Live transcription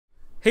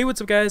Hey,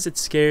 what's up guys,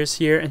 it's Scares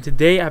here, and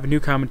today I have a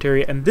new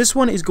commentary, and this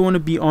one is going to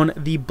be on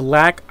the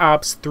Black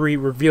Ops 3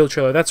 reveal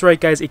trailer. That's right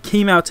guys, it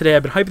came out today.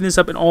 I've been hyping this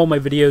up in all my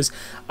videos.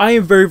 I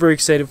am very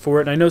excited for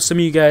it, and I know some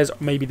of you guys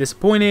may be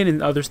disappointed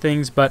in other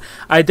things, but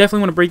I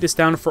definitely want to break this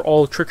down for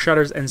all trick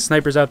shotters and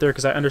snipers out there,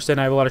 because I understand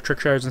I have a lot of trick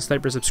shotters and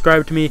snipers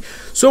subscribed to me.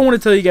 So I want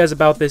to tell you guys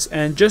about this,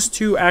 and just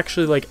to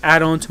actually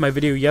add on to my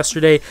video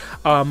yesterday,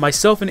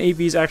 myself and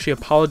AVs actually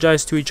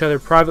apologized to each other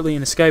privately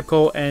in a Skype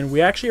call, and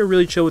we actually are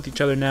really chill with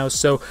each other now,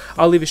 so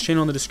I'll leave his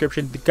channel in the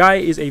description. The guy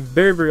is a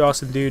very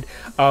awesome dude.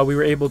 We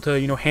were able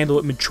to handle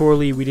it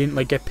maturely. We didn't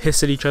get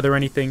pissed at each other or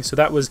anything, so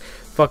that was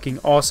fucking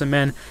awesome,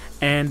 man.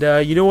 And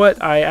you know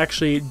what, I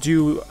actually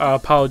do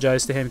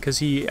apologize to him, because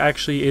he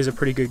actually is a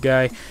pretty good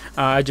guy.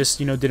 I just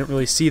didn't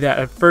really see that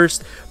at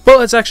first. But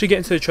let's actually get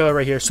into the trailer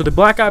right here. So the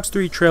Black Ops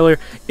 3 trailer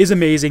is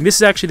amazing. This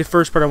is actually the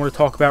first part I want to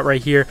talk about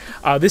right here.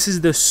 This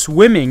is the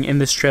swimming in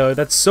this trailer.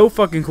 That's so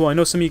fucking cool. I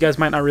know some of you guys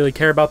might not really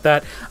care about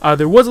that.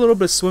 There was a little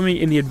bit of swimming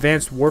in the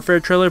Advanced Warfare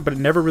trailer, but it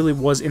never really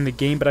was in the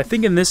game. But I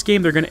think in this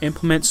game they're going to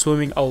implement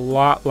swimming a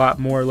lot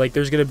more.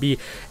 There's going to be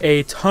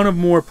a ton of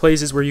more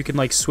places where you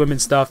can swim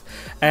and stuff.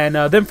 And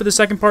then for the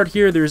second part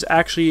here, there's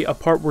actually a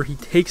part where he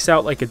takes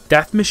out a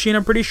death machine,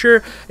 I'm pretty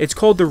sure. It's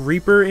called the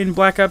Reaper in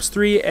Black Ops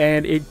 3,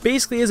 and it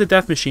basically is a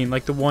death machine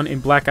like the one in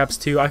Black Ops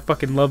 2. I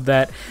fucking love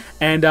that.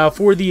 And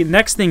for the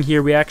next thing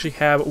here, we actually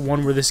have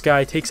one where this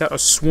guy takes out a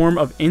swarm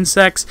of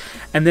insects,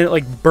 and then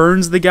it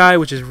burns the guy,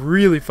 which is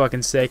really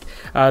fucking sick.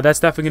 That's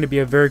definitely going to be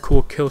a very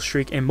cool kill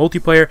streak in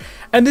multiplayer.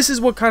 And this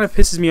is what kind of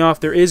pisses me off.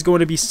 There is going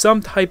to be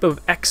some type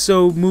of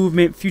exo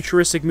movement,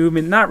 futuristic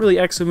movement. Not really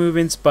exo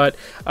movements, but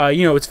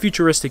it's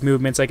futuristic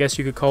movements, I guess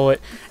you could call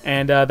it.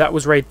 And that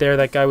was right there.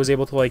 That guy was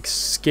able to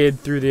skid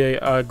through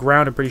the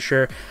ground, I'm pretty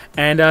sure.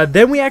 And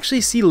then we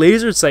actually see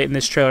laser sight in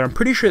this trailer. I'm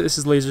pretty sure this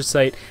is laser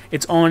sight.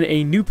 It's on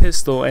a new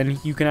pistol,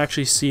 and you can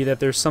actually see that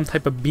there's some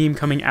type of beam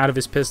coming out of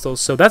his pistol,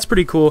 so that's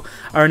pretty cool.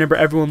 I remember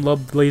everyone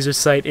loved laser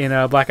sight in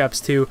Black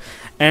Ops 2.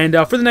 And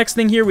for the next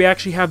thing here, we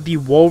actually have the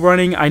wall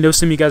running. I know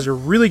some of you guys are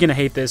really gonna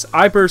hate this.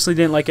 I personally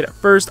didn't like it at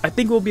first. I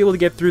think we'll be able to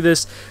get through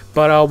this,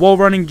 but wall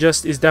running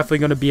just is definitely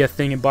going to be a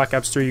thing in Black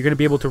Ops 3. You're going to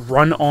be able to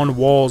run on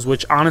walls,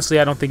 which honestly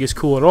I don't think is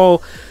cool at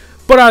all.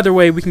 But either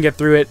way, we can get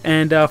through it.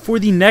 And for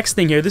the next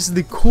thing here, this is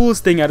the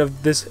coolest thing out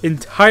of this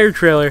entire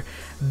trailer.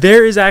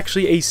 There is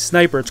actually a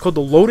sniper. It's called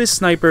the Lotus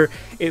Sniper.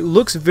 It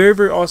looks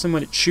very awesome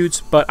when it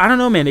shoots, but I don't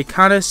know, man. It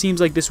kind of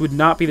seems like this would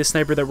not be the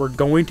sniper that we're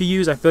going to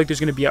use. I feel like there's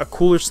going to be a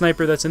cooler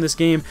sniper that's in this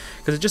game,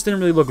 because it just didn't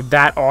really look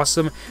that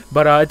awesome.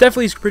 But it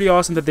definitely is pretty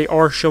awesome that they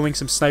are showing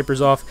some snipers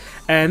off.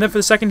 And then for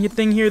the second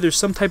thing here, there's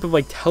some type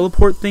of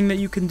teleport thing that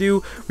you can do,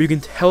 where you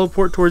can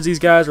teleport towards these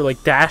guys or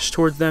dash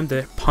towards them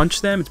to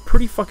punch them. It's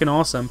pretty fucking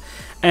awesome.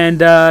 And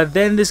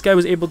then this guy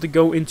was able to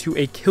go into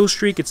a kill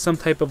streak. It's some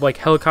type of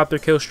helicopter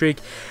kill streak.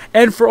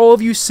 And for all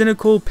of you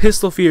cynical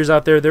pistol feeders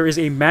out there, there is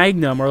a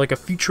Magnum, or a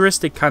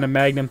futuristic kind of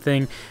Magnum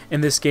thing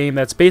in this game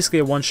that's basically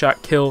a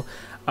one-shot kill.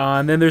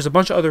 And then there's a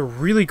bunch of other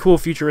really cool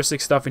futuristic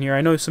stuff in here.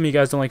 I know some of you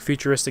guys don't like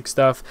futuristic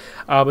stuff,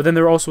 but then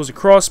there also is a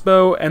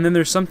crossbow, and then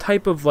there's some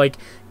type of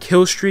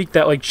kill streak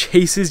that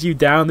chases you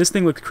down. This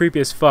thing looks creepy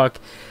as fuck.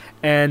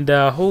 And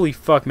holy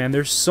fuck, man,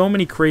 there's so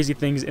many crazy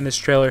things in this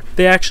trailer.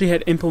 They actually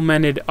had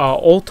implemented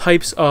all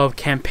types of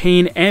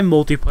campaign and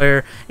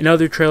multiplayer. In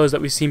other trailers that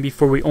we've seen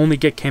before, we only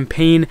get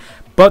campaign,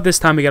 but this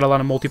time we got a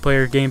lot of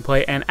multiplayer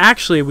gameplay. And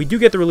actually, we do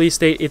get the release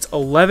date. It's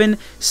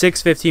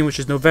 11/6/15, which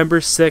is November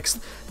 6th,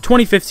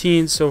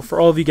 2015. So for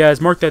all of you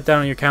guys, mark that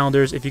down on your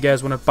calendars if you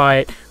guys want to buy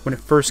it when it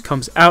first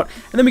comes out.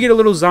 And then we get a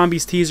little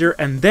zombies teaser,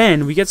 and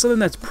then we get something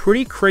that's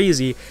pretty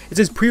crazy. It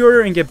says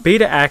pre-order and get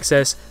beta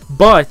access,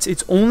 but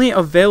it's only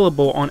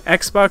available on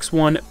Xbox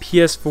One,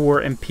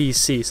 PS4, and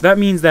PC. So that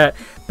means that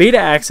beta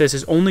access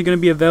is only going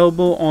to be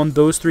available on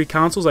those three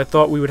consoles. I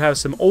thought we would have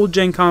some old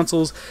gen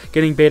consoles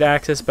getting beta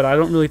access, but I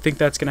don't really think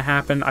that's going to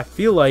happen. I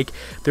feel like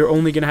they're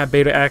only going to have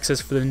beta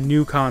access for the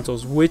new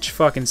consoles, which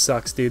fucking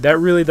sucks, dude. That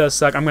really does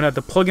suck. I'm going to have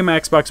to plug in my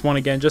Xbox One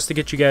again just to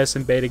get you guys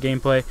some beta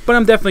gameplay, but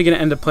I'm definitely going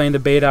to end up playing the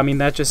beta. I mean,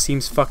 that just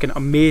seems fucking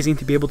amazing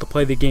to be able to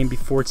play the game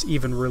before it's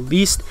even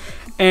released.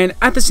 And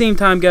at the same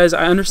time, guys,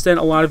 I understand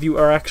a lot of you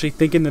are actually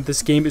thinking that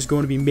this game is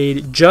going to be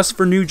made just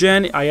for new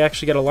gen. I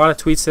actually got a lot of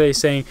tweets today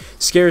saying,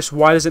 Scarce,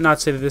 why does it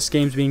not say that this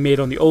game is being made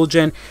on the old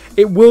gen?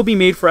 It will be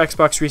made for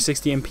Xbox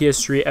 360 and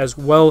PS3 as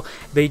well.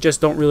 They just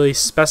don't really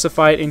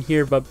specify it in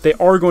here, but they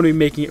are going to be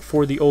making it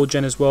for the old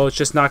gen as well. It's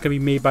just not going to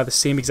be made by the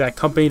same exact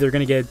company. They're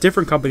going to get a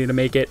different company to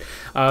make it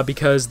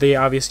because they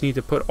obviously need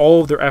to put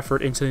all of their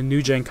effort into the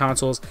new gen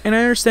consoles. And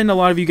I understand a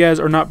lot of you guys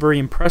are not very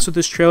impressed with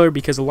this trailer,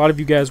 because a lot of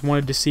you guys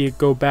wanted to see it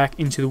go back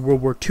into the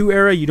World War II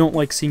era. You don't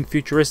like seeing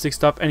futuristic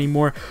stuff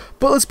anymore,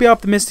 but let's be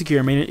optimistic here.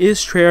 I mean, it is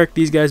Treyarch.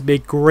 These guys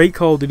make great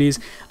Call of Duties.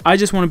 I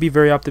just want to be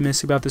very very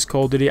optimistic about this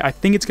Call of Duty. I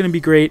think it's going to be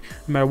great.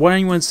 No matter what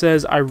anyone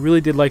says, I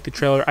really did like the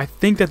trailer. I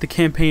think that the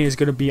campaign is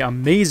going to be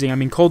amazing. I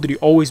mean, Call of Duty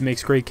always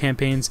makes great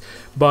campaigns,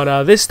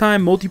 but this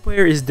time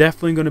multiplayer is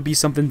definitely going to be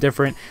something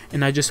different,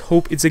 and I just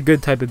hope it's a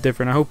good type of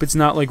different. I hope it's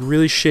not like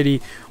really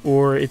shitty,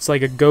 or it's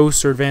like a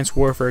Ghost or Advanced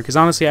Warfare, because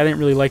honestly I didn't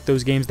really like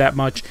those games that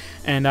much,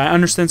 and I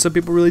understand some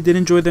people really did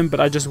enjoy them, but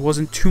I just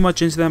wasn't too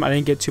much into them. I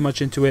didn't get too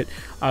much into it,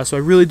 so I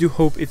really do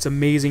hope it's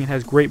amazing. It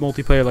has great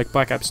multiplayer like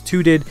Black Ops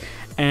 2 did,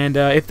 and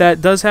if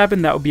that does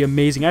happen, that would be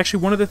amazing.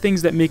 Actually, one of the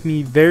things that make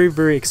me very,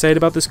 very excited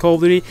about this Call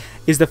of Duty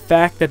is the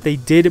fact that they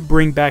did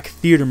bring back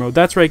Theater Mode.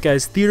 That's right,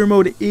 guys. Theater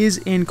Mode is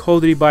in Call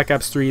of Duty Black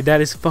Ops 3.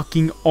 That is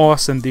fucking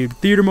awesome, dude.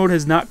 Theater Mode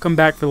has not come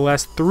back for the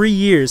last 3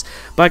 years.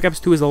 Black Ops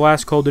 2 is the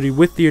last Call of Duty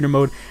with Theater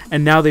Mode,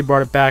 and now they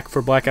brought it back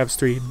for Black Ops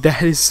 3.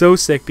 That is so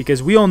sick,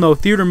 because we all know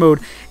Theater Mode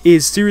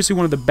is seriously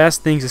one of the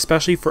best things,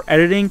 especially for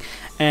editing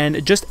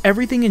and just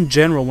everything in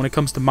general when it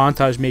comes to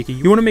montage making.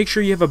 You want to make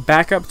sure you have a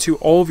backup to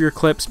all of your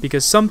clips,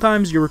 because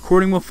sometimes your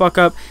recording will fuck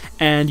up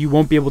and you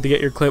won't be able to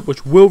get your clip,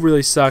 which will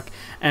really suck.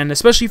 And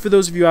especially for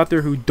those of you out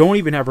there who don't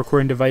even have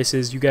recording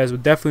devices, you guys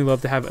would definitely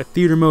love to have a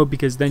theater mode,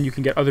 because then you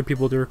can get other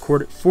people to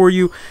record it for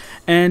you.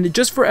 And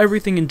just for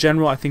everything in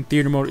general, I think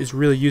theater mode is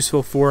really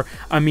useful for,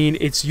 I mean,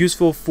 it's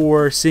useful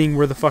for seeing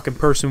where the fucking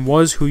person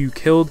was who you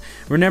killed.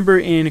 Remember,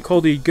 in Call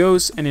of Duty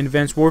Ghosts and in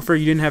Advanced Warfare,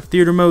 you didn't have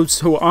theater mode,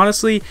 so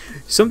honestly,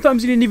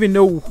 sometimes you didn't even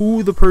know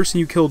who the person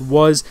you killed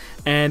was,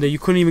 and you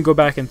couldn't even go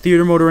back in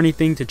theater mode or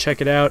anything to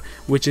check it out,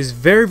 which is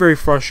very, very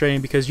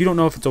frustrating, because you don't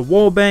know if it's a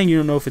wall bang, you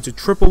don't know if it's a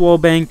triple wall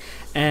bang,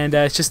 and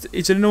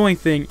it's an annoying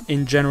thing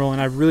in general,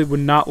 and I really would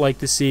not like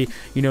to see,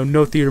 you know,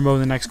 no theater mode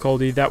in the next Call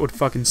of Duty. That would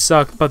fucking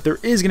suck, but there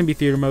is going to be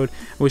theater mode,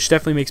 which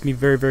definitely makes me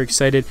very, very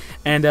excited.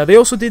 And they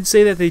also did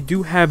say that they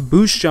do have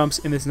boost jumps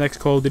in this next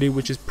Call of Duty,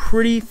 which is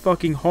pretty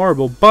fucking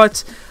horrible,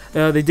 but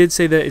they did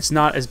say that it's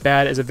not as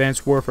bad as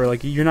Advanced Warfare.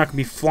 Like, you're not going to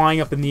be flying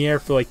up in the air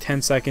for like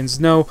 10 seconds.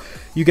 No,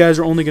 you guys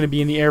are only going to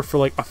be in the air for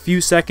like a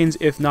few seconds,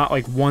 if not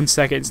like 1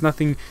 second. It's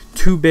nothing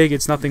too big.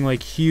 It's nothing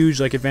like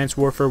huge like Advanced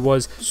Warfare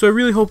was. So I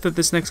really hope that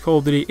this next Call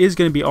of Duty is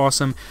going to be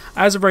awesome.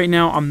 As of right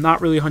now, I'm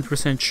not really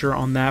 100% sure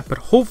on that, but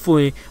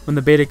hopefully when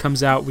the beta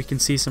comes out, we can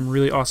see some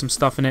really awesome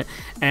stuff in it.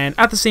 And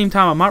at the same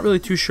time, I'm not really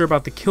too sure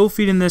about the kill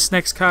feed in this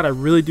next COD. I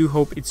really do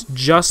hope it's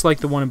just like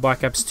the one in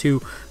Black Ops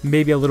 2,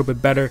 maybe a little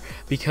bit better,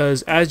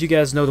 because as you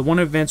guys know, the one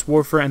in Advanced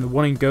Warfare and the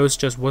one in Ghost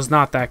just was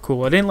not that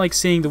cool. I didn't like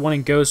seeing the one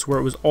in Ghost where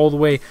it was all the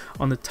way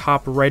on the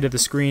top right of the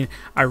screen.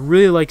 I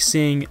really like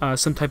seeing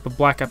some type of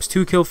Black Ops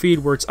 2 kill feed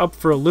where it's up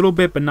for a little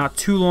bit but not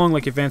too long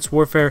like Advanced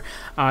Warfare.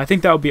 I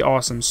think that would be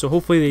awesome. So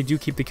hopefully they do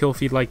keep the kill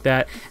feed like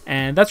that.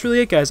 And that's really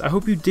it, guys. I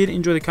hope you did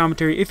enjoy the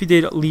commentary. If you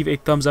did, leave a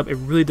thumbs up. It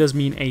really does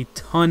mean a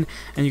ton.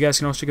 And you guys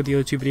can also check out the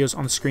other two videos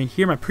on the screen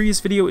here. My previous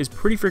video is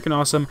pretty freaking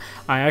awesome.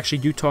 I actually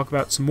do talk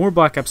about some more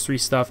Black Ops 3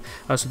 stuff,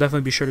 so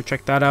definitely be sure to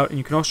check that out. And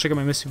you can also check out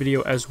my mystery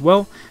video as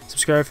well.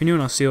 Subscribe if you're new,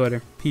 and I'll see you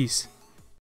later. Peace.